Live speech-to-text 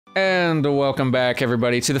And welcome back,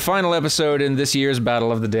 everybody, to the final episode in this year's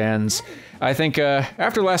Battle of the Dans. I think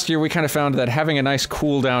after last year, we kind of found that having a nice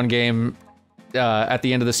cooldown game at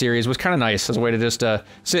the end of the series was kind of nice as a way to just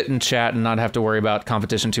sit and chat and not have to worry about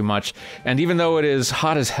competition too much. And even though it is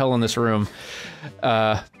hot as hell in this room,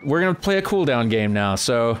 we're going to play a cooldown game now.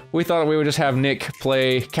 So we thought we would just have Nick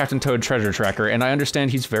play Captain Toad Treasure Tracker, and I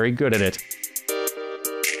understand he's very good at it.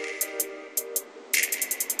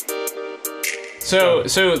 So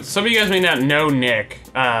some of you guys may not know Nick,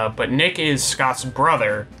 but Nick is Scott's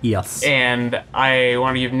brother. Yes. And I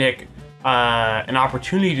want to give Nick an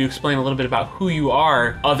opportunity to explain a little bit about who you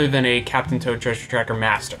are, other than a Captain Toad Treasure Tracker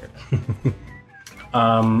master.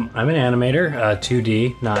 I'm an animator,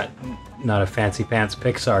 2D, not a fancy pants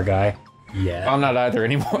Pixar guy. Yeah. I'm not either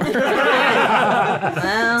anymore.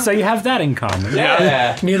 So you have that in common.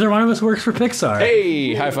 Yeah. Neither one of us works for Pixar.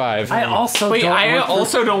 Hey, high five. I also don't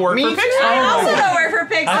work for Pixar. I also don't work for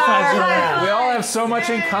Pixar. We all have so much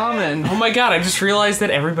in common. Oh my god, I just realized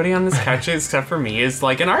that everybody on this couch, except for me, is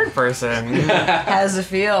like an art person. How does it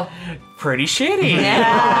feel? Pretty shitty.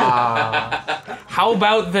 Yeah. How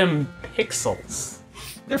about them pixels?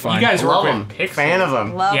 They're fine. You guys work Love with them. pixels. Fan of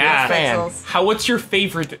them. Love Yeah. these Fan. pixels. What's your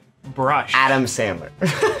favorite brush? Adam Sandler.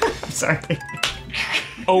 Sorry.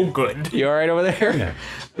 Oh, good. You alright over there? Yeah.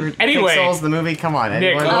 Anyway, Pixels, the movie. Come on, Nick,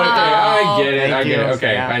 anyone? I get it. Thank you.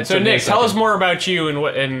 Okay. Yeah. Alright, so give me a Nick, tell us second. more about you and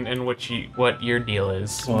what your deal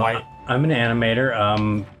is. Well, Why? I'm an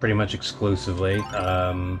animator, pretty much exclusively.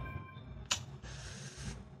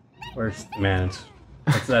 Where's man?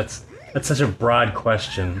 That's such a broad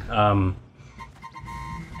question.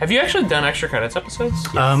 Have you actually done extra credits episodes?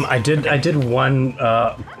 I did one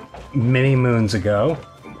many moons ago.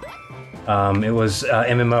 It was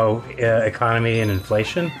MMO economy and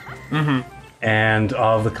inflation. Mm-hmm. And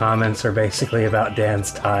all of the comments are basically about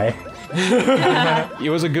Dan's tie. It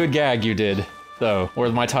was a good gag you did, though,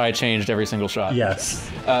 where my tie changed every single shot. Yes.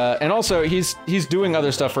 And also, he's doing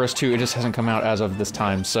other stuff for us too. It just hasn't come out as of this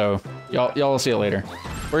time, so y'all will see it later.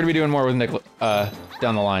 We're gonna be doing more with Nick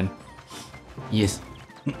down the line. Yes,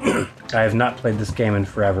 I have not played this game in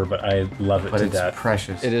forever, but I love it but to it's death.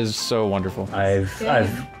 precious. It is so wonderful.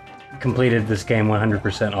 I've completed this game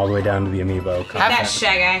 100% all the way down to the amiibo. That's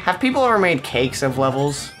Shaggy. Have people ever made cakes of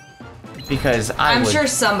levels? Because I'm sure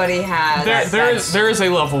somebody has. There is a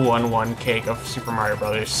level 1/1 cake of Super Mario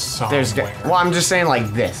Brothers somewhere. Well, I'm just saying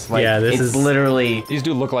like this. Like, Yeah, this it's is- literally These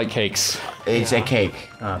do look like cakes. it's a cake.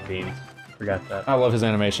 Ah, Pete. Forgot that. I love his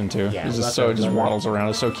animation too. Yeah, He's just love just that. waddles around.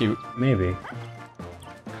 It's so cute. Maybe.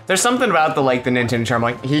 There's something about the Nintendo charm.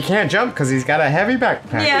 Like he can't jump because he's got a heavy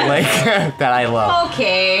backpack. Yeah. Like that I love.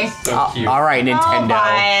 Okay. So cute. All right, I'll Nintendo.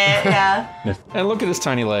 buy it. Yeah. And look at his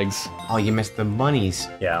tiny legs. Oh, you missed the bunnies.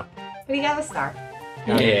 Yeah. We got the star.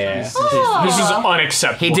 Yeah. This is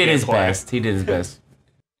unacceptable. He did his gameplay. best. He did his best.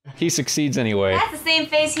 He succeeds anyway. That's the same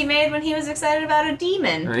face he made when he was excited about a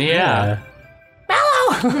demon. Yeah.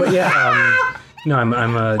 But yeah, no, I'm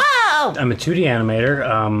a 2D animator.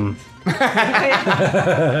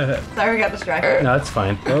 Sorry, we got distracted. No, it's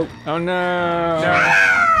fine. Oh, Oh no!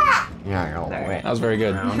 Yeah, all the way. That was very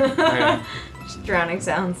good. Just drowning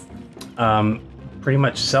sounds. pretty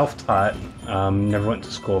much self-taught. Never went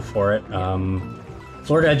to school for it.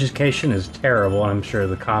 Florida education is terrible, and I'm sure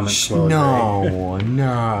the comments will agree.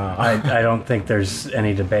 No. I don't think there's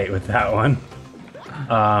any debate with that one.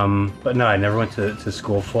 But no, I never went to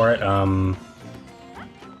school for it.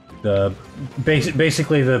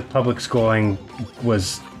 Basically the public schooling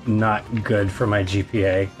was not good for my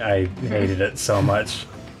GPA. I hated it so much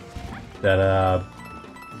that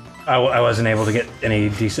I wasn't able to get any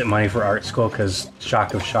decent money for art school because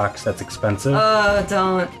shock of shocks, that's expensive. Oh,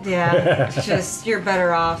 don't. Yeah. It's just, you're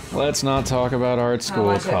better off. Let's not talk about art school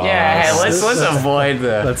much costs. it- Yeah, hey, let's avoid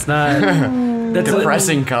the That's not. That's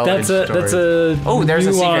depressing college That's story. a There's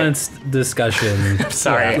a secret. nuanced discussion.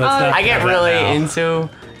 Sorry, Let's not I get have that really now. into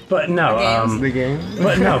But no, the game.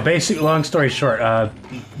 but no. Basic. Long story short,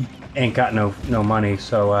 ain't got no money,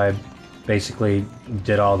 so I basically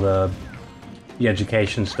did all the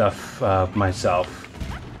education stuff myself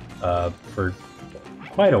for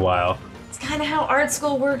quite a while. It's kind of how art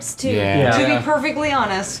school works, too. Yeah. To Yeah. be perfectly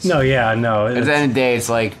honest. No, yeah, no. At the end of the day, it's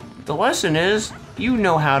like the lesson is you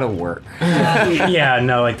know how to work. Yeah,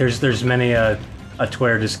 no. Like there's many a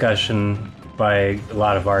Twitter discussion by a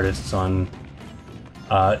lot of artists on.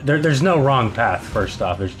 There's no wrong path. First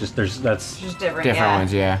off, that's Just different, Different yeah.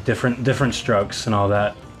 ones, yeah. different strokes and all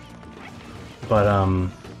that. But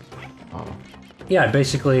yeah, I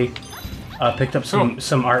basically picked up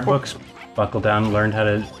some art books, buckled down, learned how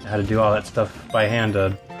to do all that stuff by hand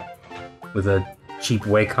with a cheap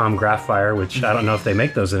Wacom Graphire, which I don't know if they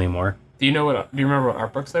make those anymore. Do you remember what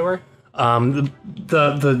art books they were?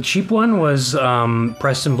 The cheap one was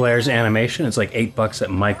Preston Blair's Animation. It's like $8 at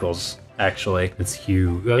Michael's, actually. It's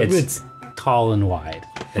huge. It's tall and wide.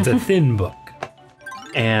 It's a thin book.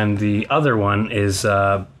 And the other one is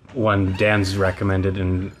one Dan's recommended,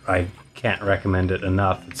 and I can't recommend it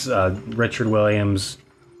enough. It's Richard Williams'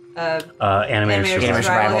 Animator Survival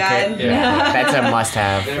Survival Guide. Kit. That's a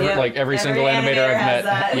must-have. Yep. Like every single Every animator animator I've has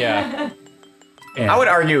met. that. Yeah. And I would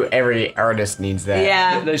argue every artist needs that.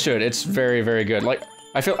 Yeah. They should. It's very, very good. Like,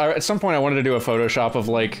 I feel at some point I wanted to do a Photoshop of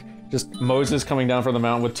like just Moses coming down from the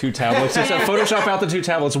mountain with 2 tablets. Except Photoshop out the 2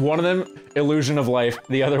 tablets. One of them, Illusion of Life.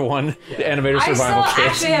 The other one, the Animator I Survival still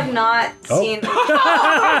Kit. actually have not seen.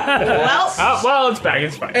 Well, Oh, well, it's back.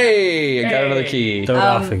 It's fine. Hey, I got another key. Throw it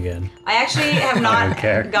off again. I actually have not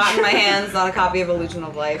care. gotten my hands on a copy of Illusion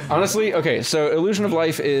of Life. Honestly, okay, so Illusion of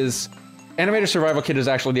Life is... Animator Survival Kit is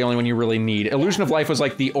actually the only one you really need. Illusion of Life was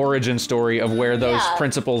like the origin story of where those Yeah.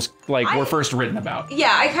 principles like were first written about.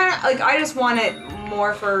 Yeah, I kind of like. I just want it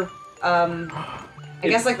more for. I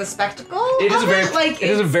guess like the spectacle. It is of a very, like it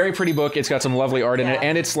is a very pretty book. It's got some lovely art in it, Yeah.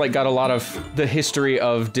 and it's like got a lot of the history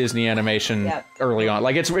of Disney animation Yep. early on.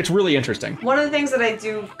 Like it's really interesting. One of the things that I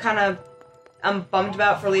do kind of. I'm bummed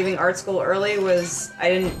about for leaving art school early was I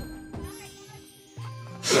didn't.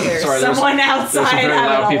 There's Sorry, there's- someone there's some outside very loud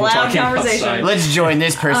having a people loud talking conversation. outside. Let's join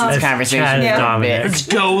this person's conversation. Chad Yeah. Dominic. Let's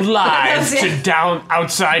go live Yeah. to down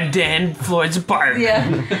outside Dan Floyd's apartment.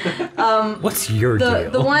 Yeah. What's your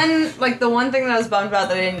deal? The one thing that I was bummed about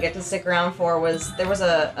that I didn't get to stick around for was there was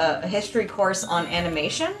a history course on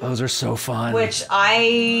animation, Those are so fun. which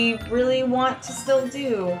I really want to still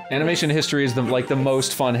do. Animation history is the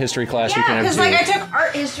most fun history class you Yeah, can ever because do. like I took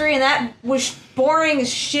art history and that was boring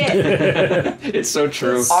as shit. It's so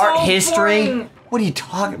true. It's Art so history? boring. What are you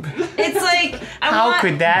talking about? It's like How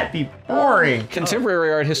could that be boring?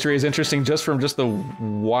 Contemporary art history is interesting just from the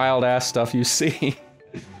wild ass stuff you see.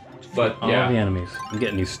 But All the enemies. I'm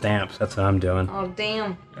getting new stamps. That's what I'm doing. Oh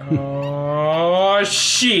damn! Oh,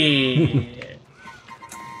 shit.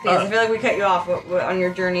 I feel like we cut you off on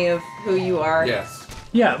your journey of who you are. Yes.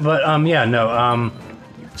 Yeah, but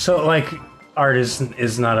so like art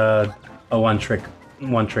is not a one trick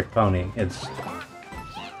pony. It's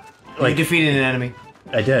You defeated an enemy.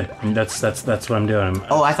 I did. And that's what I'm doing.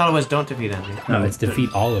 Oh, I thought it was don't defeat an enemy. No, it's defeat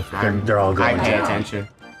all of them. They're all I going pay down. attention.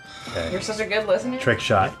 You're such a good listener. Trick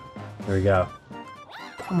shot. Here we go.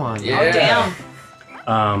 Come on. Yeah. Oh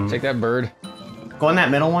damn! Take that bird. Go on that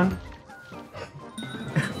middle one.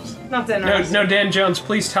 Not that No, nice. no, Dan Jones,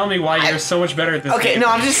 please tell me why you're so much better at this Okay, game. no,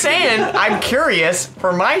 I'm just saying. I'm curious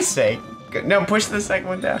for my sake. No, push the second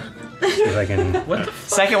one down. See if I can. What the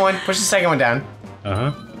Second one, push the second one down.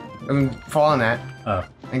 Uh huh. And fall on that. Oh.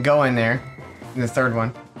 And go in there. And the third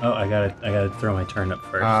one. Oh, I gotta throw my turn up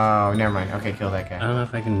first. Oh, never mind. Okay, kill that I guy. don't know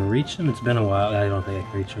if I can reach him. It's been a while. I don't think I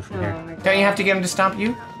can reach him from Oh here. my God. Don't you have to get him to stomp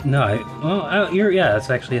you? No, yeah, that's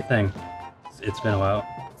actually a thing. It's been a while.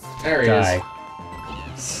 There he Die.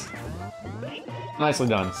 is. Nicely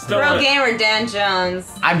done. Pro gamer Dan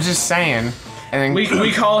Jones. I'm just saying. And then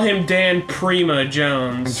We call him Dan Prima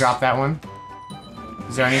Jones. drop that one.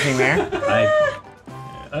 Is there anything there?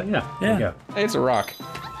 Oh yeah. There you go. Hey, it's a rock.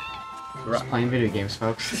 Just playing video games,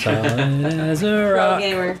 folks. Solid as a Pro rock.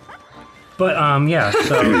 gamer. But yeah.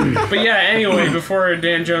 So But yeah, anyway, before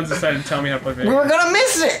Dan Jones decided to tell me how to play video We were gonna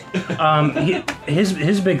miss it.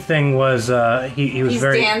 his big thing was he was He's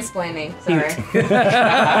very. Dan-splaining. Sorry.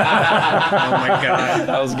 Oh my god.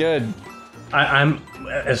 That was good. I'm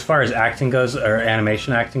as far as acting goes or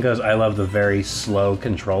animation acting goes, I love the very slow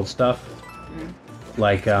controlled stuff.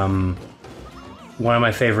 Like one of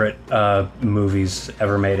my favorite movies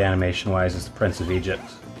ever made animation wise is The Prince of Egypt.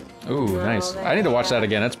 Ooh, nice. I need to watch that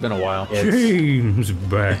again. It's been a while. James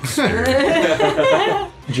Baxter.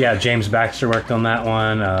 Yeah, James Baxter worked on that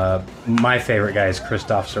one. My favorite guy is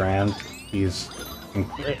Christophe Sarand. He's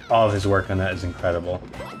all of his work on that is incredible.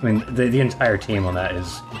 I mean, the entire team on that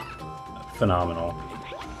is phenomenal.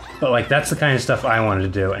 But like, that's the kind of stuff I wanted to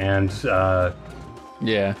do, and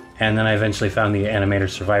Yeah. then I eventually found the Animator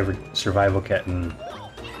Survival Kit, and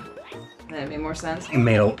That made more sense. it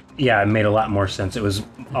made a lot more sense. It was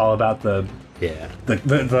all about the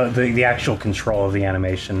actual control of the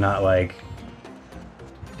animation, not like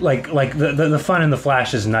the fun in the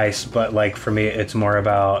Flash is nice, but like for me it's more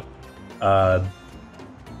about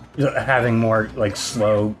having more like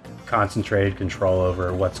slow, concentrated control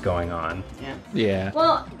over what's going on. Yeah. Yeah.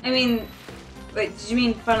 Well, I mean, wait, did you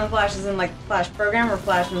mean Fun of the Flash as in like Flash program or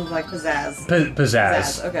Flash in like pizzazz? Pizzazz.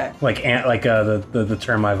 Pizzazz, okay. Like the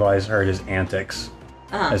term I've always heard is antics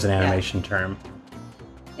Uh-huh, as an yeah. animation term.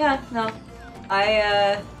 Yeah, no.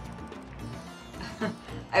 I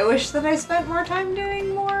I wish that I spent more time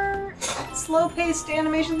doing more slow-paced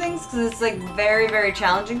animation things, because it's like very, very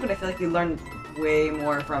challenging, but I feel like you learn way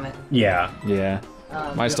more from it. Yeah. Yeah.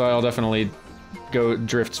 My style definitely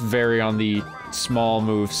drifts very on the small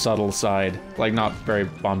move, subtle side. Like, not very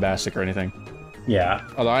bombastic or anything. Yeah.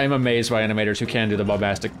 Although I am amazed by animators who can do the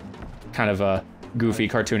bombastic, kind of goofy,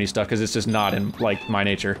 cartoony stuff, because it's just not in, like, my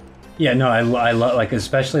nature. Yeah, no, I love, like,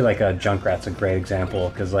 especially, like, Junkrat's a great example,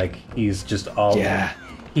 because, like, he's just all... Yeah.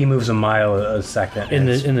 He moves a mile a second.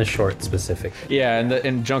 In the short specific. Yeah, and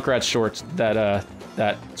in Junkrat's shorts, that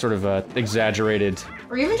sort of exaggerated...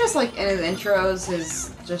 Or even just, like, in his intros, his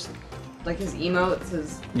emotes,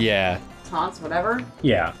 his Yeah. taunts, whatever.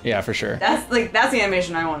 Yeah. Yeah, for sure. That's the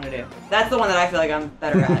animation I want to do. That's the one that I feel like I'm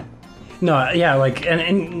better at. No, yeah, like,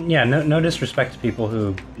 and yeah, no disrespect to people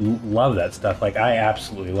who love that stuff. Like, I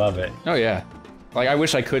absolutely love it. Oh, yeah. Like, I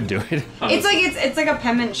wish I could do it. It's like a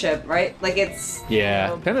penmanship, right? Like, it's... Yeah.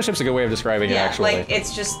 You know, Penmanship's a good way of describing it, yeah, actually. like,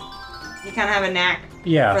 it's just... You kind of have a knack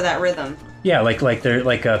Yeah. for that rhythm. Yeah, like they're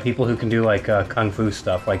like people who can do like kung fu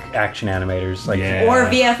stuff, like action animators, like Yeah. Or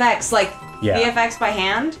VFX, like Yeah. VFX by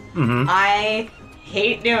hand. Mhm. I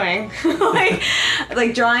hate doing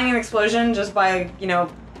like drawing an explosion just by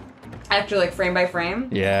after like frame by frame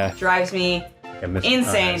Yeah. drives me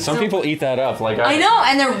insane. Some So- people eat that up. Like I know,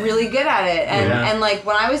 and they're really good at it. And Yeah. and like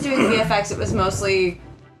when I was doing VFX, it was mostly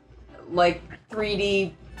like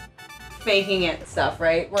 3D faking it stuff,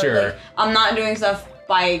 right? Where Sure. like I'm not doing stuff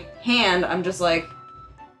by hand. I'm just like,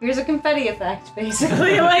 here's a confetti effect,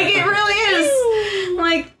 basically. Like it really is.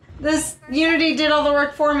 Like this Unity did all the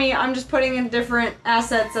work for me. I'm just putting in different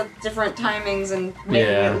assets at different timings and making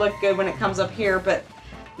Yeah. it look good when it comes up here. But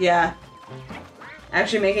yeah,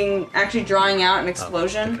 actually drawing out an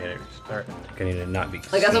explosion. I need to not be.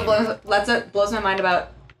 Like that's what blows my mind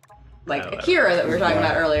about like Akira that we were talking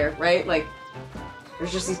about earlier, right? Like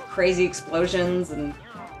there's just these crazy explosions and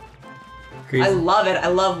I love it. I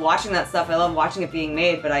love watching that stuff. I love watching it being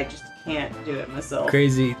made, but I just can't do it myself.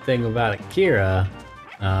 Crazy thing about Akira,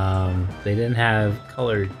 they didn't have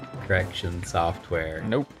color correction software.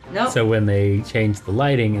 Nope. Nope. So when they changed the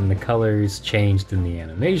lighting and the colors changed in the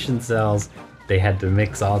animation cells, they had to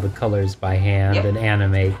mix all the colors by hand Yep. and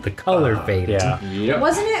animate the color fading. Yeah. Yep.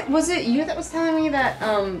 Was it you that was telling me that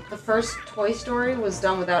the first Toy Story was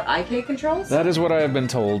done without IK controls? That is what I have been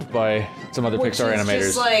told by some other Which Pixar is animators.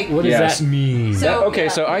 just like What does Yes. that mean? So- Okay, yeah,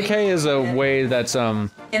 so we- IK is a yeah. way that's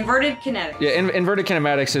inverted kinetics. yeah, inverted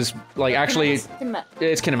kinematics is like actually it's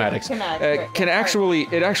kinematics.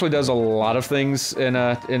 Kinematics, It actually does a lot of things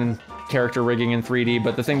in character rigging in 3D,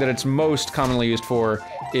 but the thing that it's most commonly used for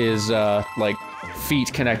is like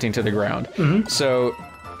feet connecting to the ground. So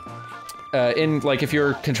if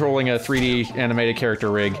you're controlling a 3D animated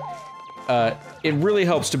character rig, it really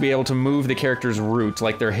helps to be able to move the character's root,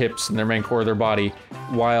 like their hips and their main core of their body,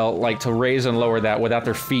 while like to raise and lower that without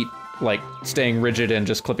their feet like staying rigid and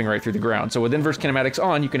just clipping right through the ground. So with inverse kinematics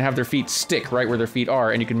on, you can have their feet stick right where their feet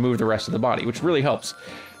are, and you can move the rest of the body, which really helps.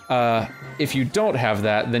 If you don't have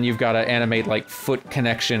that, then you've got to animate like foot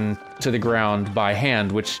connection to the ground by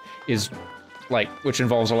hand, which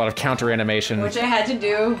involves a lot of counter animation. Which I had to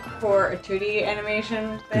do for a 2D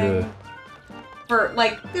animation thing. Ugh. For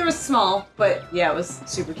like it was small, but yeah, it was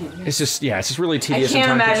super tedious. It's just really I tedious. can't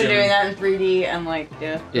and imagine time-consuming. doing that in 3D and like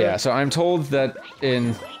yeah. Yeah, so I'm told that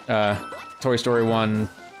in Toy Story 1,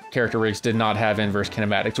 character rigs did not have inverse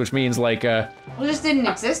kinematics, which means like Well, it just didn't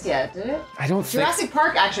exist yet, did it? I don't think. Jurassic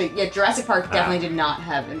Park Jurassic Park definitely did not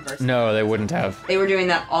have inverse. No, they wouldn't have. They were doing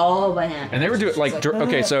that all by hand. And they were doing like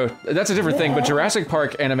okay, so that's a different thing. But Jurassic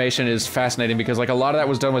Park animation is fascinating because like a lot of that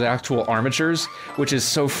was done with actual armatures, which is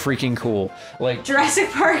so freaking cool. Like Jurassic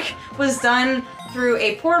Park was done through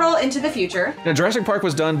a portal into the future. Jurassic Park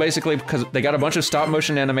was done basically because they got a bunch of stop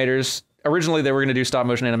motion animators. Originally, they were going to do stop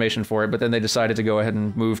motion animation for it, but then they decided to go ahead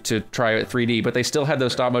and move to try it 3D. But they still had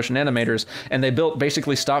those stop motion animators, and they built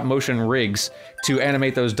basically stop motion rigs to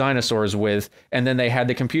animate those dinosaurs with. And then they had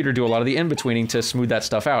the computer do a lot of the in-betweening to smooth that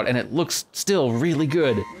stuff out, and it looks still really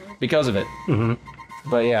good because of it.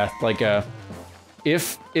 But yeah, like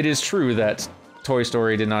if it is true that Toy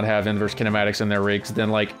Story did not have inverse kinematics in their rigs,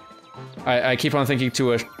 then like I keep on thinking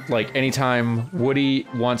to anytime Woody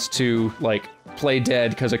wants to like play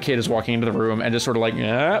dead because a kid is walking into the room and just sort of like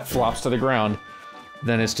flops to the ground,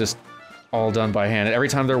 then it's just all done by hand. And every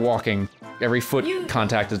time they're walking, every foot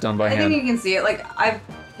contact is done by I hand. think you can see it. Like I've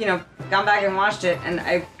gone back and watched it,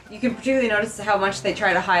 and you can particularly notice how much they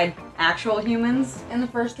try to hide actual humans in the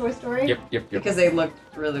first Toy Story. Yep. Because they looked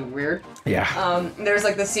really weird. Yeah. There's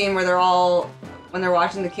like the scene where they're all when they're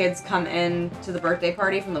watching the kids come in to the birthday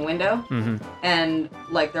party from the window, and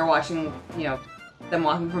like they're watching, you know, them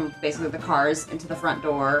walking from basically the cars into the front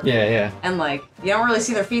door. Yeah. And like you don't really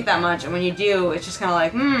see their feet that much, and when you do, it's just kind of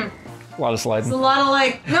like, A lot of sliding. It's a lot of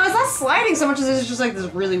like, no, it's not sliding so much as it's just like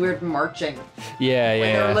this really weird marching. Yeah.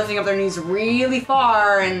 Like they're lifting up their knees really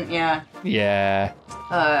far, and Yeah.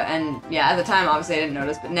 And yeah, at the time, obviously I didn't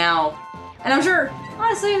notice, but now, and I'm sure,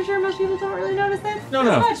 honestly, I'm sure most people don't really notice that as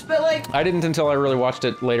much, but like... I didn't until I really watched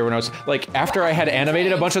it later when I was, like, after I had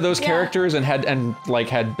animated a bunch of those characters and had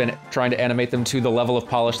been trying to animate them to the level of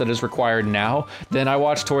polish that is required now, then I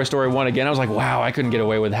watched Toy Story 1 again. I was like, wow, I couldn't get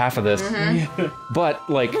away with half of this. But,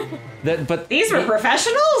 like, but... These were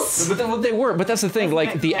professionals! But they were, but that's the thing,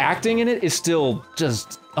 like, the acting in it is still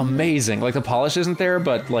just amazing. Like, the polish isn't there,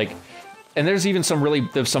 but, like... And there's even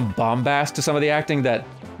there's some bombast to some of the acting that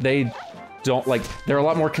they don't, like, they're a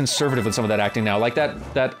lot more conservative with some of that acting now. Like that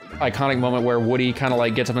iconic moment where Woody kind of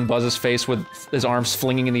like gets up in Buzz's face with his arms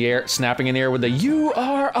flinging in the air, snapping in the air with the "You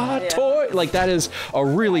are a toy." Like that is a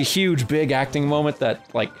really huge, big acting moment that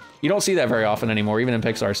like you don't see that very often anymore, even in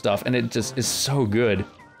Pixar stuff, and it just is so good.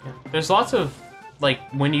 There's lots of, like,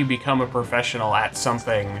 when you become a professional at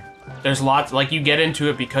something, there's lots, like, you get into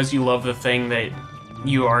it because you love the thing that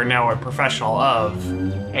you are now a professional of,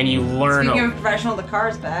 and you learn... Speaking of professional, the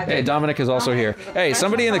car's back. Hey, Dominic is also here. Hey,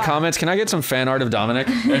 somebody in the comments, can I get some fan art of Dominic?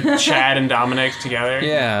 Chad and Dominic together.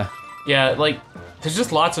 Yeah. Yeah, like, there's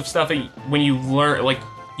just lots of stuff that when you learn, like,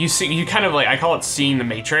 you kind of, like, I call it seeing the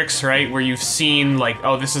Matrix, right? Where you've seen, like,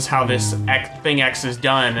 oh, this is how this thing X is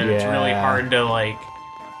done, and it's really hard to, like,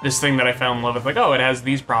 this thing that I fell in love with, like, oh, it has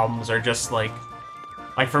these problems, or just, like,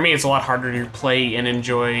 for me, it's a lot harder to play and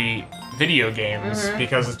enjoy video games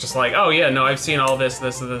because it's just like, oh yeah, no, I've seen all this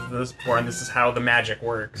before, and this is how the magic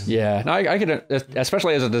works. Yeah, no, I could,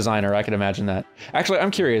 especially as a designer, I could imagine that. Actually,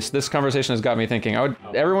 I'm curious. This conversation has got me thinking.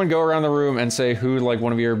 Everyone go around the room and say who like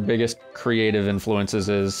one of your biggest creative influences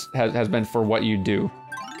has been for what you do.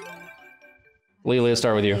 Lily, let's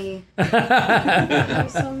start with you.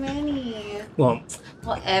 There's so many. Well,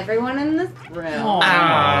 everyone in this room.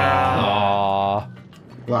 Aww.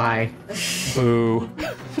 Lie. Boo.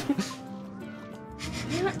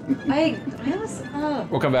 I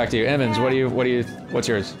We'll come back to you. Emmons, what's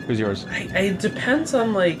yours? Who's yours? It depends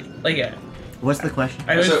on like What's the question?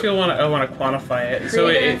 I always I want to quantify it.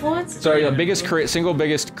 creative influence? So your single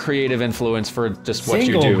biggest creative influence for just what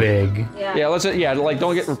you do. Single big. Yeah, like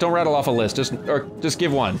don't rattle off a list. Just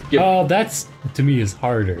give one. Oh, that's to me is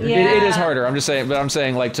harder. Yeah. It is harder. I'm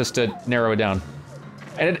saying like just to narrow it down.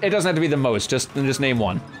 And it doesn't have to be the most. Just name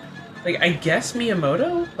one. Like, I guess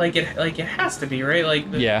Miyamoto? Like it has to be, right? Like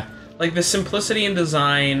like the simplicity in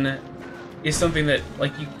design is something that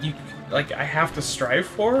like you like I have to strive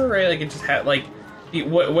for, right? Like it just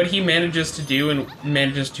what he manages to do and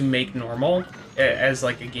manages to make normal as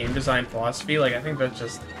like a game design philosophy. Like I think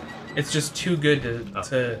it's just too good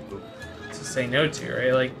to say no to,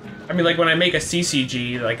 right? Like I mean, like when I make a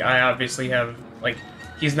CCG, like I obviously have like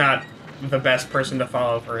he's not the best person to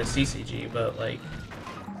follow for a CCG, but like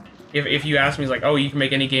if you ask me, it's like, oh, you can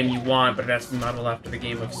make any game you want, but it has to be modeled after the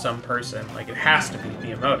game of some person. Like it has to be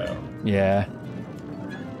Miyamoto. Yeah.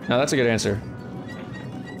 No, that's a good answer.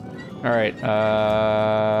 All right,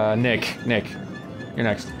 Nick, you're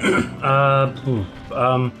next. I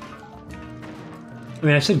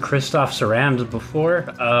mean, I said Christophe Sarand before.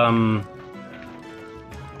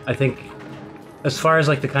 I think, as far as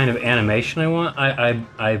like the kind of animation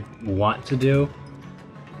I want to do,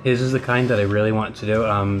 his is the kind that I really want to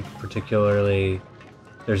do. Particularly,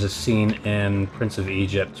 there's a scene in Prince of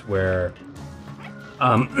Egypt where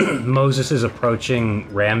Moses is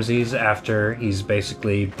approaching Ramses after he's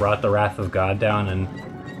basically brought the wrath of God down, and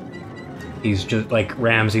he's just like,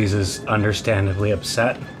 Ramses is understandably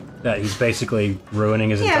upset that he's basically ruining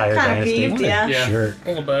his entire dynasty. Peeved, yeah. Sure. A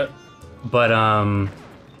little bit. But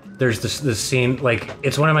there's this scene, like,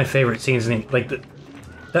 it's one of my favorite scenes, and like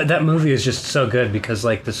that movie is just so good because,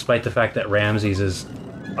 like, despite the fact that Ramses is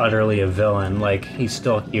utterly a villain, like, he's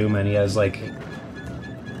still human. He has like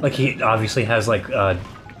he obviously has like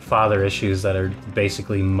father issues that are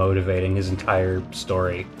basically motivating his entire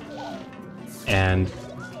story, and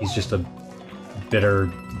he's just a bitter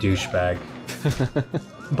douchebag.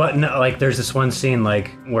 But no, like, there's this one scene like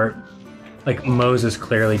where like Moses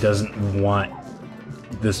clearly doesn't want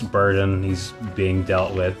this burden he's being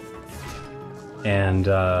dealt with, and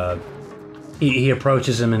he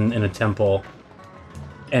approaches him in a temple,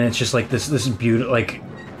 and it's just like this beautiful, like,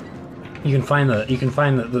 you can find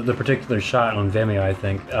the particular shot on Vimeo, I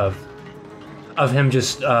think, of him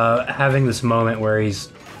just having this moment where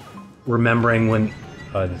he's remembering when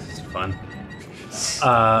this is fun.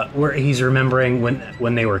 Where he's remembering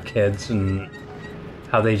when they were kids and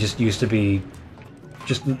how they just used to be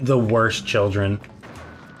just the worst children,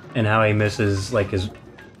 and how he misses like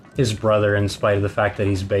his brother in spite of the fact that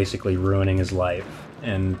he's basically ruining his life.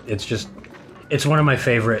 And it's one of my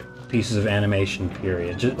favorite pieces of animation,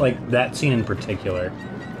 period. Just like that scene in particular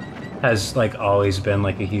has like always been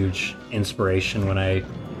like a huge inspiration when I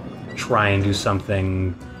try and do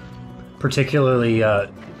something particularly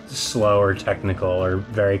slow or technical or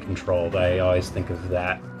very controlled. I always think of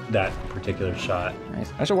that particular shot.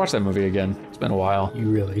 Nice. I should watch that movie again. It's been a while. You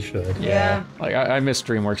really should. Yeah. Like I miss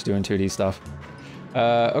DreamWorks doing 2D stuff.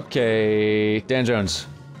 Okay, Dan Jones.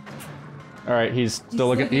 All right, he's still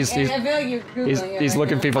looking. He's I feel like you're Googling he's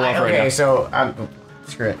looking people off right now. Okay, so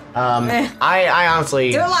screw it. I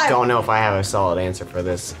honestly Do it live. don't know if I have a solid answer for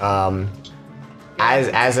this.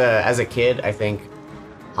 As a kid, I think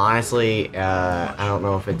honestly, I don't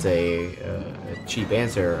know if it's a cheap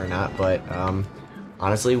answer or not, but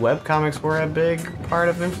honestly, webcomics were a big part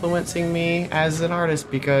of influencing me as an artist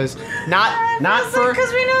because not for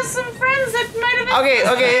because we know some friends that might have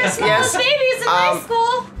been okay yes babies in high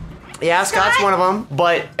school. Yeah, Scott's one of them,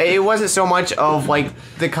 but it wasn't so much of like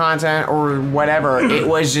the content or whatever. It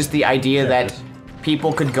was just the idea that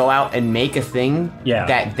people could go out and make a thing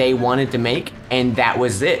that they wanted to make, and that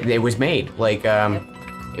was it. It was made. Like,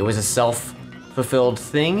 it was a self-fulfilled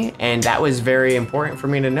thing, and that was very important for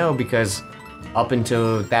me to know because up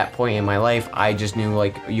until that point in my life, I just knew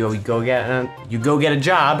like you go get a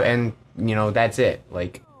job, and you know that's it.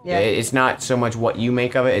 Like, it's not so much what you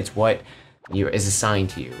make of it; it's what is assigned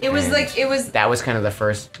to you. It was And like that was kind of the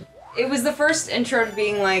first. It was the first intro to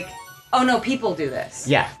being like, oh no, people do this.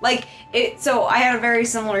 Yeah. Like it. So I had a very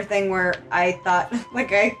similar thing where I thought,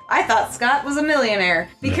 like I thought Scott was a millionaire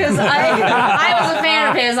because I was a fan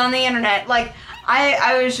of his on the internet. Like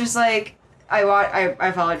I was just like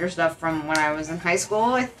I followed your stuff from when I was in high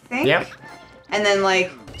school, I think. Yep. And then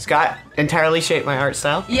like Scott entirely shaped my art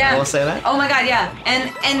style. yeah. I will say that. Oh my god, yeah.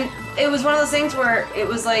 And it was one of those things where it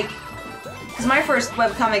was like. Because my first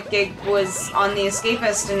webcomic gig was on The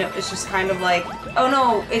Escapist, and it was just kind of like, oh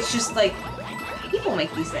no, it's just like, people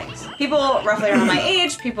make these things. People roughly around my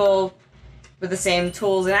age, people with the same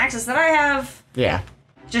tools and access that I have. Yeah.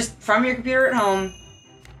 Just from your computer at home.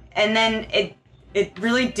 And then it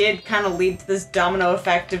really did kind of lead to this domino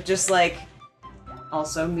effect of just like,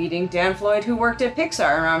 also meeting Dan Floyd who worked at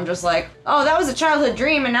Pixar, and I'm just like, oh, that was a childhood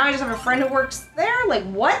dream, and now I just have a friend who works there? Like,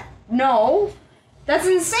 what? No. That's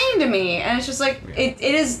insane to me, and it's just like it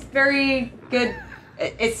is very good.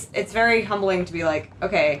 It's very humbling to be like,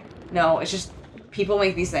 okay, no, it's just people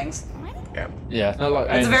make these things. Yeah.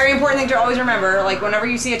 It's a very important thing to always remember. Like whenever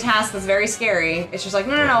you see a task that's very scary, it's just like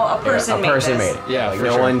no, a person made this. made it. Yeah, like for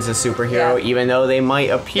no sure. one's a superhero, even though they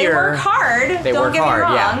might appear. They work hard. They don't work get hard,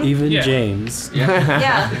 me yeah. wrong. Even Yeah. James.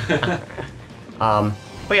 Yeah.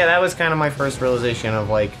 But yeah, that was kind of my first realization of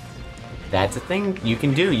like, that's a thing you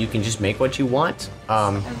can do. You can just make what you want.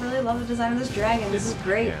 I really love the design of this dragon. This is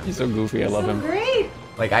great. He's so goofy. I love him. Great.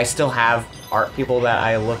 Like I still have art people that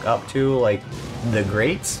I look up to, like the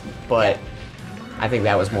greats, but I think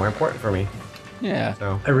that was more important for me. Yeah.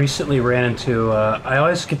 So I recently ran into, I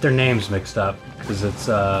always get their names mixed up, because it's,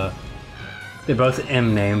 they're both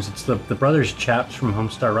M names. It's the brothers Chaps from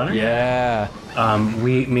Homestar Runner. Yeah.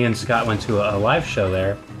 Me and Scott went to a live show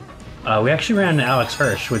there. We actually ran into Alex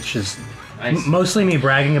Hirsch, which is mostly me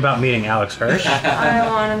bragging about meeting Alex Hirsch. I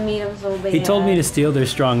want to meet him so bad. He told me to steal their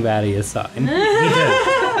Strong Baddie sign. He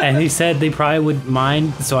did. And he said they probably wouldn't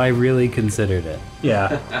mind, so I really considered it.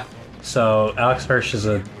 Yeah. So Alex Hirsch is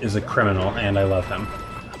a criminal, and I love him.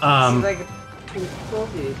 He's like a cool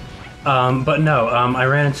dude. But no, I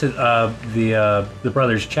ran into the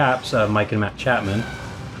brothers Chaps, Mike and Matt Chapman.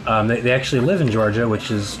 They actually live in Georgia, which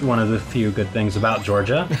is one of the few good things about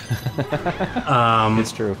Georgia.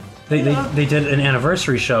 It's true. They did an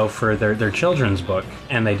anniversary show for their children's book,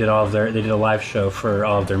 and they did a live show for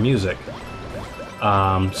all of their music.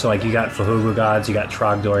 So like you got Fahugu Gods, you got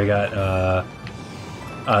Trogdor, you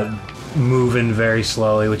got Moving Very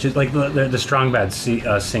Slowly, which is like the Strong Bad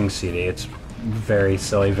Sing CD. It's very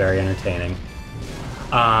silly, very entertaining.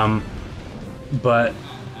 But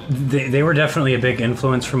they were definitely a big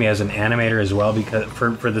influence for me as an animator as well, because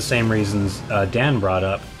for the same reasons Dan brought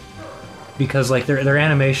up. Because like their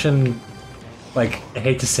animation, like I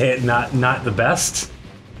hate to say it, not the best,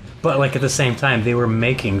 but like at the same time they were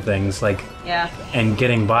making things like and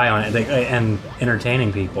getting by on it and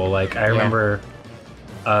entertaining people. Like I remember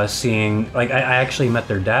seeing, like I actually met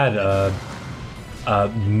their dad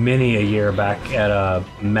many a year back at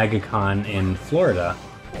MegaCon in Florida.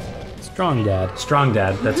 Strong Dad. Strong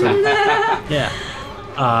Dad, that's it. Yeah.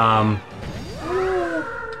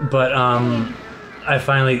 But I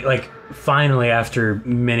finally after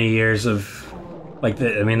many years of they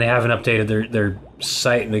haven't updated their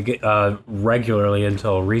site regularly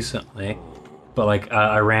until recently. But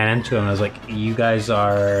I ran into him and I was like, you guys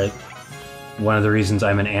are one of the reasons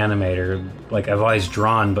I'm an animator. I've always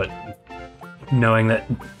drawn, but knowing that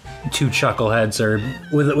two chuckleheads are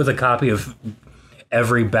with a copy of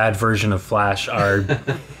every bad version of Flash are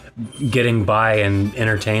getting by and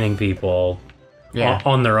entertaining people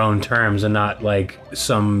on their own terms and not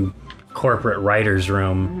some corporate writer's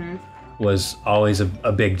room was always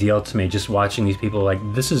a big deal to me. Just watching these people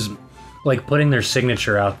this is putting their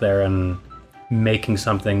signature out there and making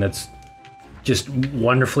something that's just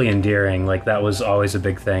wonderfully endearing. That was always a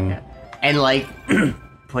big thing. And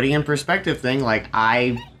putting in perspective thing,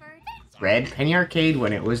 I read Penny Arcade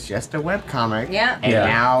when it was just a webcomic. Yeah. And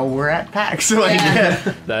now we're at PAX.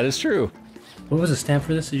 That is true. What was the stamp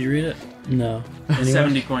for this? Did you read it? No. Anyone?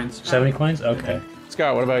 70 coins. 70 coins? Okay.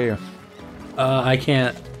 Scott, what about you? I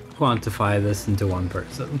can't quantify this into one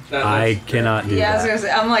person. I cannot do I was that.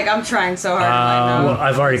 gonna say, I'm trying so hard. I know. Well,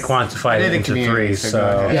 I've already quantified it into 3,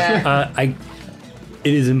 so... Yeah.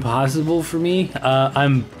 It is impossible for me.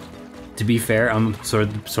 To be fair, I'm sort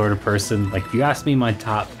of person, if you ask me my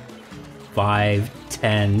top 5,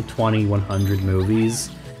 10, 20, 100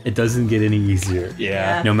 movies, it doesn't get any easier.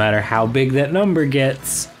 Yeah. No matter how big that number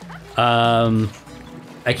gets, I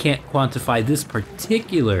can't quantify this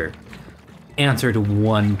particular answer to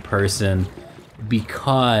one person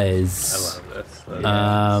because I love this.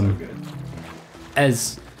 So good.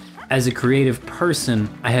 as a creative person,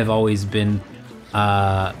 I've always been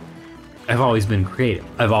creative.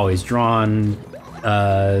 I've always drawn.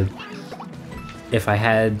 If I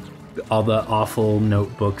had all the awful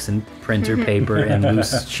notebooks and printer paper and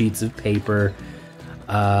loose sheets of paper,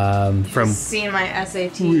 from seen my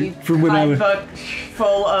SAT from when I was book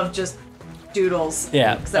full of just doodles.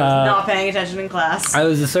 Yeah, because I was not paying attention in class. I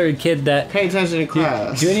was the sort of kid that Pay attention in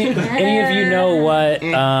class. Do any of you know what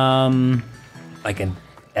an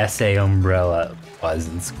essay umbrella was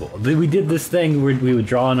in school? We did this thing where we would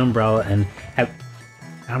draw an umbrella and have,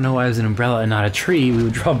 I don't know why it was an umbrella and not a tree. We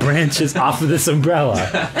would draw branches off of this umbrella.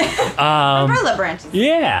 Umbrella branches.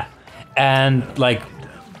 Yeah, and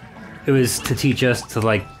it was to teach us to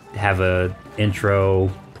have a intro,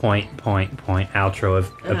 point, outro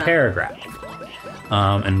of a paragraph.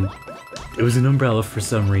 And it was an umbrella for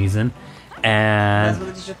some reason, and That's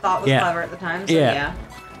what the teacher thought was clever at the time. So yeah.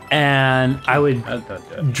 And I would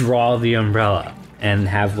draw the umbrella and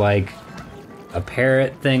have a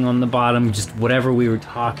parrot thing on the bottom, just whatever we were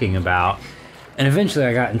talking about. And eventually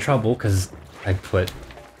I got in trouble because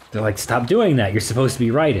they're like, stop doing that. You're supposed to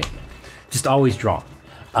be writing. Just always draw.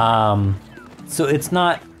 So there's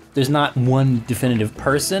not one definitive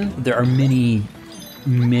person. There are many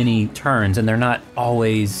turns, and they're not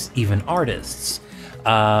always even artists.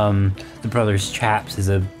 The Brothers Chaps is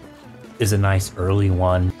a nice early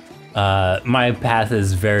one. My path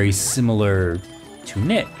is very similar to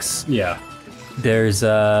Nick's. Yeah. There's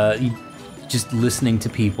just listening to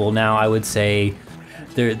people. Now I would say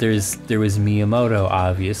there was Miyamoto,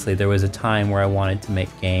 obviously. There was a time where I wanted to make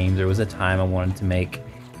games. There was a time I wanted to make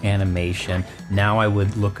animation. Now I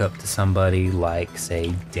would look up to somebody like,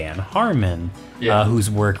 say, Dan Harmon, whose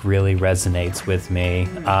work really resonates with me,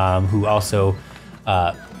 who also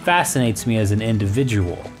fascinates me as an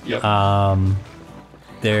individual. Yep.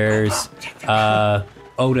 There's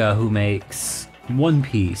Oda, who makes One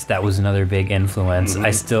Piece. That was another big influence.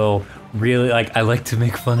 I still really I like to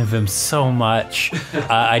make fun of him so much.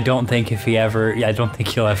 I don't think he'll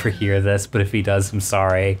ever hear this, but if he does, I'm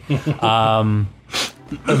sorry.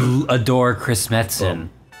 Adore Chris Metzen.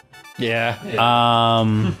 Yeah.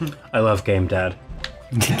 I love Game Dad.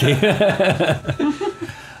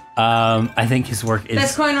 I think his work is...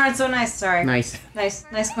 This coin run so nice, sorry. Nice. Nice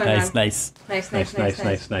coin run. Nice.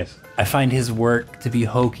 Nice. I find his work to be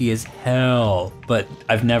hokey as hell, but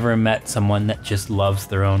I've never met someone that just loves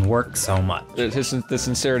their own work so much. The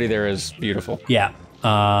sincerity there is beautiful. Yeah.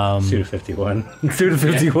 Suda 51. Suda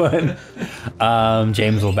 51.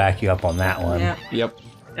 James will back you up on that one. Yeah. Yep.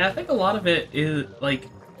 And I think a lot of it is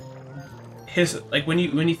when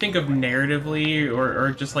you think of narratively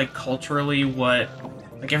or just culturally what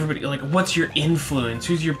everybody what's your influence?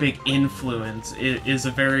 Who's your big influence? It is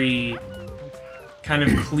a very kind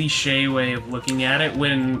of cliche way of looking at it,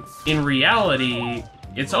 when in reality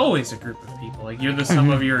it's always a group of people. You're the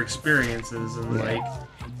sum of your experiences, and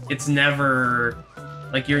it's never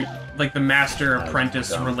you're the master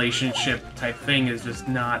apprentice relationship type thing is just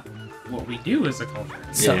not what we do as a culture.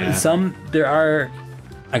 Some there are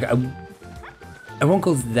I won't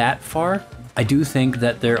go that far. I do think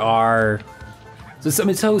that there are. So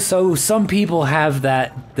some people have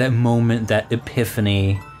that moment, that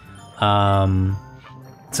epiphany. Some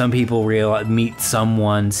people meet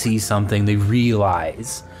someone, see something, they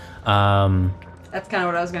realize. That's kind of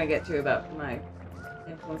what I was gonna get to about my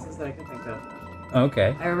influences that I could think of.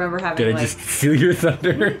 Okay. I remember having. Did I just steal your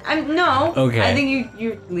thunder? No. Okay. I think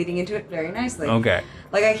you're leading into it very nicely. Okay.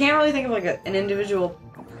 Like I can't really think of like an individual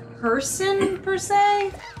person per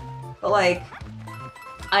se, but like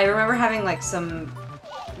I remember having like some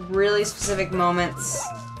really specific moments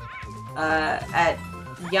at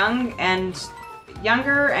younger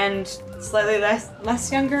and slightly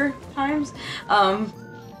less younger times.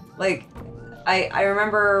 Like I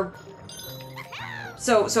remember.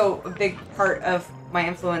 So a big part of my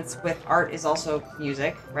influence with art is also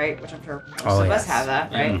music, right? Which I'm sure most of us have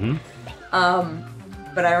that, right?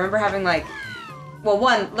 Mm-hmm. But I remember having like, well,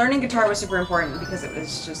 one, learning guitar was super important because it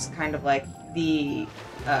was just kind of like the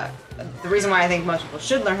reason why I think most people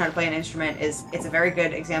should learn how to play an instrument is it's a very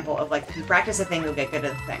good example of like if you practice a thing, you'll get good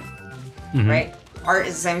at the thing, mm-hmm. right? Art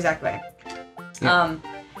is the same exact way. Yeah.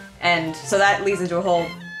 And so that leads into a whole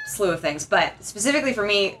slew of things, but specifically for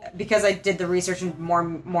me, because I did the research into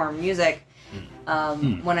more music,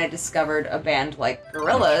 when I discovered a band like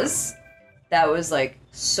Gorillaz, that was like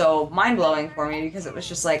so mind-blowing for me because it was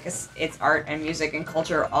just like it's art and music and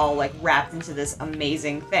culture all like wrapped into this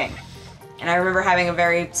amazing thing. And I remember having a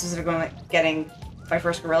very specific moment getting my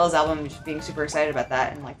first Gorillaz album and just being super excited about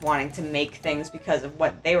that and like wanting to make things because of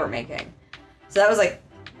what they were making. So that was like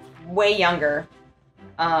way younger,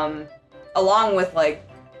 along with like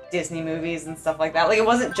Disney movies and stuff like that. Like it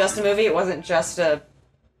wasn't just a movie, it wasn't just a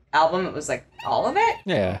album, it was like all of it.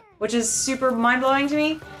 Yeah. Which is super mind-blowing to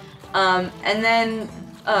me. And then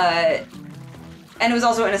and it was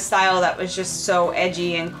also in a style that was just so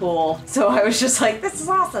edgy and cool. So I was just like, this is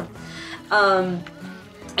awesome. And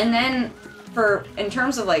then in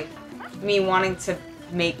terms of like me wanting to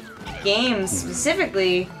make games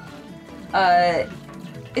specifically,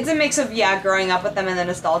 it's a mix of, growing up with them and the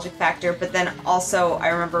nostalgic factor, but then also I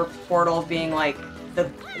remember Portal being like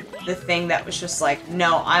the thing that was just like,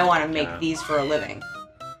 no, I want to make these for a living.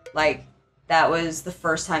 Like, that was the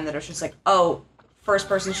first time that it was just like, oh,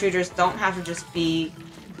 first-person shooters don't have to just be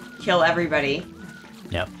kill everybody.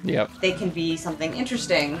 Yep. They can be something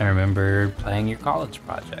interesting. I remember playing your college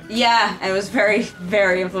project. Yeah, and it was very,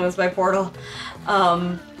 very influenced by Portal.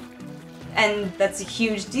 And that's a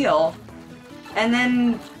huge deal. And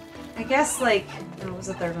then, I guess, like, what was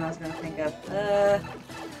the third one I was going to think of?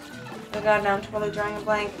 Oh god, now I'm totally drawing a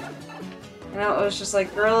blank. You know, it was just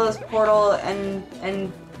like Gorillaz, Portal, and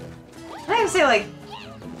I would say, like,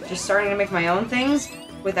 just starting to make my own things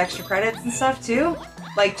with extra credits and stuff, too.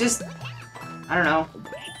 Like, just, I don't know.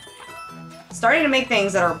 Starting to make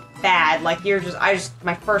things that are bad, like,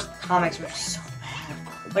 my first comics were just so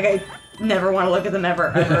bad. Like, I never want to look at them ever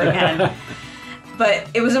again. But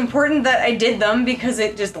it was important that I did them because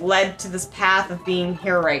it just led to this path of being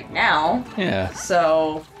here right now. Yeah.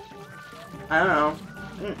 So, I don't know.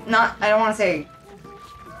 I don't want to say...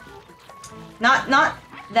 Not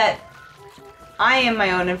that I am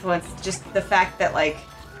my own influence, just the fact that, like,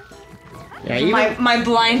 my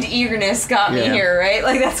blind eagerness got me here, right?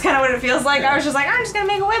 Like, that's kind of what it feels like. I was just like, I'm just going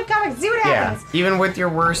to make a webcomic and see what happens. Yeah, even with your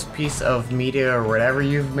worst piece of media or whatever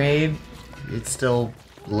you've made, it still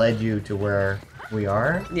led you to where we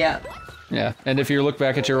are. Yeah. Yeah, and if you look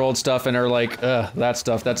back at your old stuff and are like, that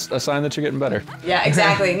stuff, that's a sign that you're getting better. Yeah,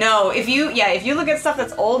 exactly. No, if you look at stuff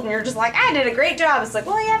that's old and you're just like, I did a great job, it's like,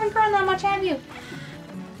 well, you haven't grown that much, have you?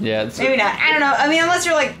 Yeah. Maybe not. I don't know. I mean, unless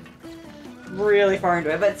you're like really far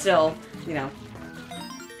into it, but still, you know.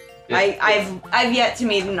 I've yet to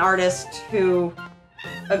meet an artist who,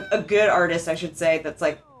 a good artist, I should say,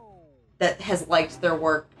 that has liked their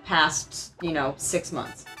work past, 6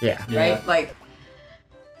 months. Yeah. Right? Yeah. Like,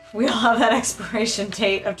 we all have that expiration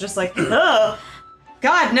date of just like, oh,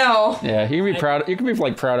 God, no. Yeah, you can be proud. You can be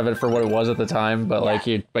like proud of it for what it was at the time, but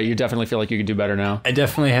but you definitely feel like you could do better now. I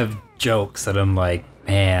definitely have jokes that I'm like,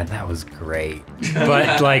 man, that was great.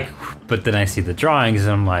 But then I see the drawings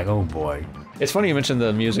and I'm like, oh boy. It's funny you mentioned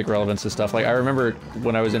the music relevance and stuff. Like, I remember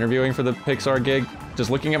when I was interviewing for the Pixar gig,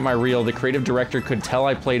 just looking at my reel, the creative director could tell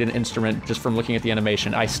I played an instrument just from looking at the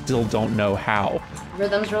animation. I still don't know how.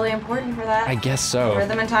 Rhythm's really important for that. I guess so.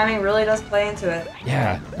 Rhythm and timing really does play into it.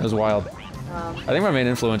 Yeah, it was wild. I think my main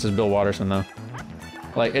influence is Bill Watterson, though.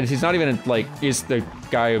 Like, and he's not even, he's the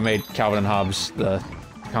guy who made Calvin and Hobbes, the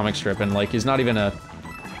comic strip, and, he's not even a...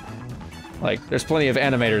 there's plenty of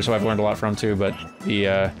animators who I've learned a lot from, too, but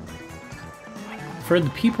the, for the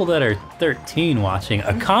people that are 13 watching,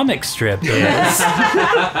 a comic strip is.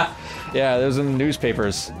 Yeah, those in the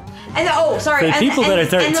newspapers. And sorry. For the people that are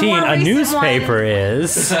 13, a newspaper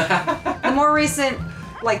is. The more recent,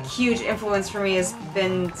 like, huge influence for me has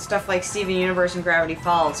been stuff like Steven Universe and Gravity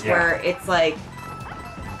Falls, where it's like,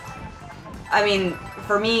 I mean,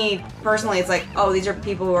 for me personally, it's like, oh, these are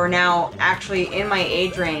people who are now actually in my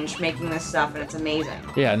age range making this stuff, and it's amazing.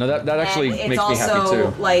 Yeah, no, that actually makes me happy too. It's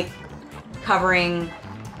also like covering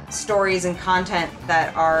stories and content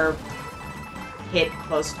that are hit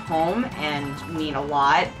close to home and mean a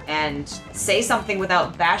lot and say something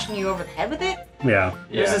without bashing you over the head with it. Yeah.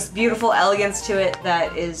 There's this beautiful elegance to it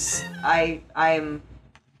that is, I'm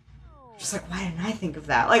just like, why didn't I think of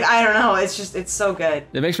that? Like, I don't know, it's so good.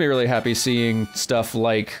 It makes me really happy seeing stuff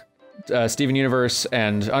like Steven Universe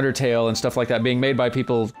and Undertale and stuff like that being made by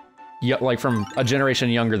people like from a generation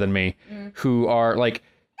younger than me, who are like,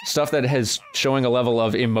 stuff that has showing a level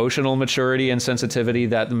of emotional maturity and sensitivity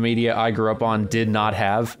that the media I grew up on did not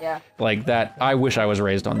have. Yeah. Like that, I wish I was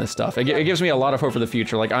raised on this stuff. It gives me a lot of hope for the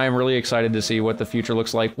future. Like, I am really excited to see what the future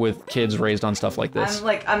looks like with kids raised on stuff like this.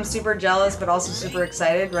 I'm super jealous, but also super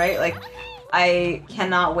excited, right? Like, I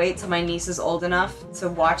cannot wait till my niece is old enough to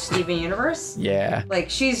watch Steven Universe. Yeah. Like,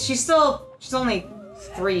 she's only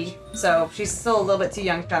 3, so she's still a little bit too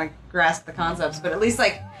young to kind of grasp the concepts, but at least,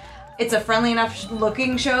 like, it's a friendly enough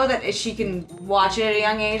looking show that she can watch it at a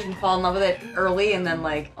young age and fall in love with it early, and then,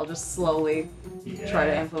 like, I'll just slowly try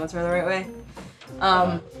to influence her the right way.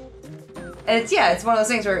 And it's one of those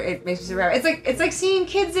things where it makes me super happy. It's like seeing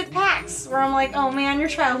kids at PAX, where I'm like, oh man, your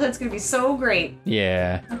childhood's gonna be so great.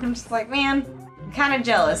 Yeah. I'm just like, man, I'm kind of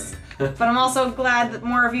jealous, but I'm also glad that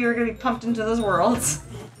more of you are gonna be pumped into those worlds.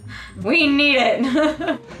 We need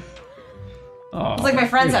it. Oh, it's like my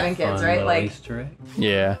friends having kids, right? Like,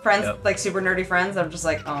 yeah, friends, like super nerdy friends. I'm just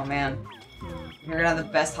like, oh man, you're gonna have the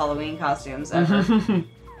best Halloween costumes ever.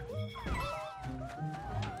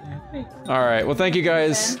 All right. Well, thank you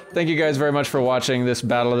guys. Thank you guys very much for watching this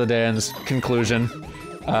Battle of the Dans conclusion.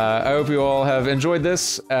 I hope you all have enjoyed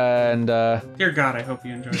this, and dear God, I hope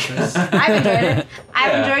you enjoyed this. I've enjoyed it.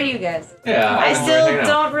 I've enjoyed you guys. Yeah, I still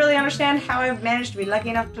don't really understand how I've managed to be lucky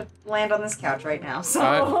enough to land on this couch right now.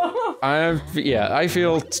 So I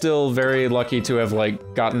feel still very lucky to have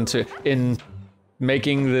like gotten to in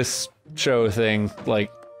making this show thing.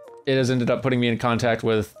 Like, it has ended up putting me in contact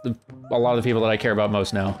with a lot of the people that I care about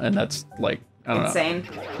most now, and that's like, I don't insane.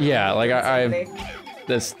 know. Yeah, like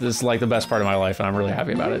this is like the best part of my life, and I'm really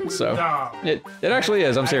happy about it. So it actually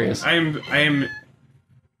is. I'm serious. I am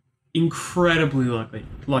incredibly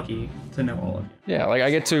lucky to know all of you. Yeah, like I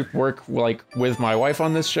get to work like with my wife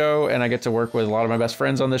on this show, and I get to work with a lot of my best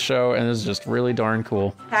friends on this show, and it's just really darn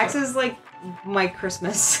cool. PAX is like my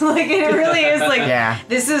Christmas. Like, it really is. Like,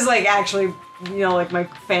 this is like actually, you know, like my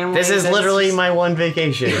family. This is literally my one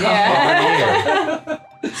vacation. Yeah.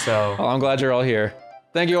 So well, I'm glad you're all here.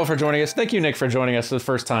 Thank you all for joining us. Thank you, Nick, for joining us for the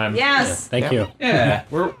first time. Yes. Thank you. Yeah.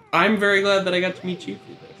 I'm very glad that I got to meet you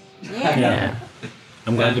through this. Yeah.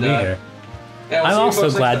 I'm glad to be here. Yeah, I'm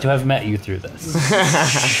also glad to have met you through this.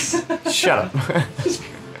 Shut up.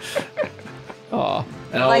 Aw.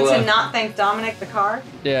 I'd like to not thank Dominic the car.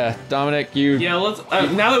 Yeah, Dominic, you... Yeah, let's...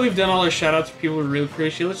 now that we've done all our shout-outs to people we really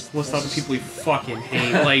appreciate, let's just list out the people we fucking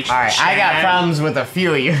hate. Like, alright, I got problems with a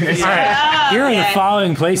few of you. Alright, here are the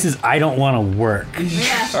following places I don't want to work.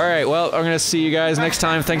 Yeah. Alright, well, I'm gonna see you guys next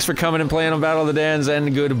time. Thanks for coming and playing on Battle of the Dans,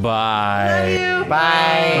 and goodbye. Love you.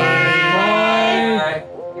 Bye. Bye. Bye.